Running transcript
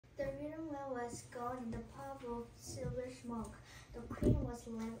was gone in the puff of silver smoke. The queen was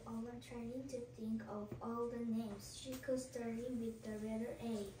left alone trying to think of all the names she could starting with the letter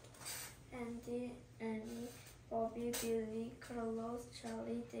A. Andy, Annie, Bobby, Billy, Carlos,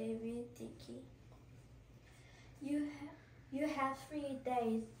 Charlie, David, Dickie. You have 3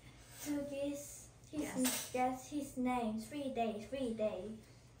 days to guess his name. 3 days, 3 days.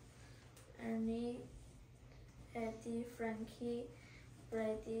 Annie, Eddie, Frankie,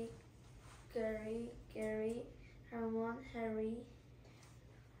 Brady, Gary, Herman, Harry.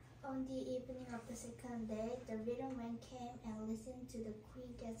 On the evening of the second day, the little man came and listened to the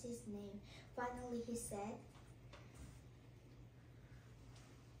queen guess his name. Finally, he said,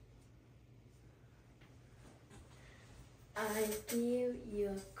 I give you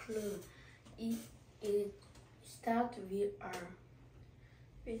a clue. It starts with R.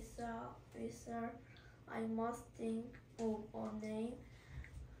 Without, I must think of a name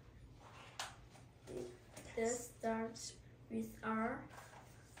that starts with R.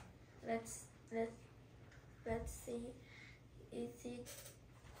 Let's see. Is it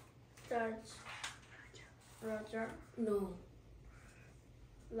George? Roger? No.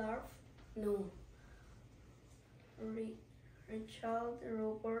 Love? No. Richard,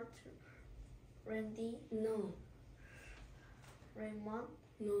 Robert, Randy? No. Raymond?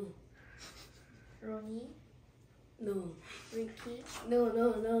 No. Ronnie? No. Ricky?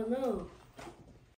 No.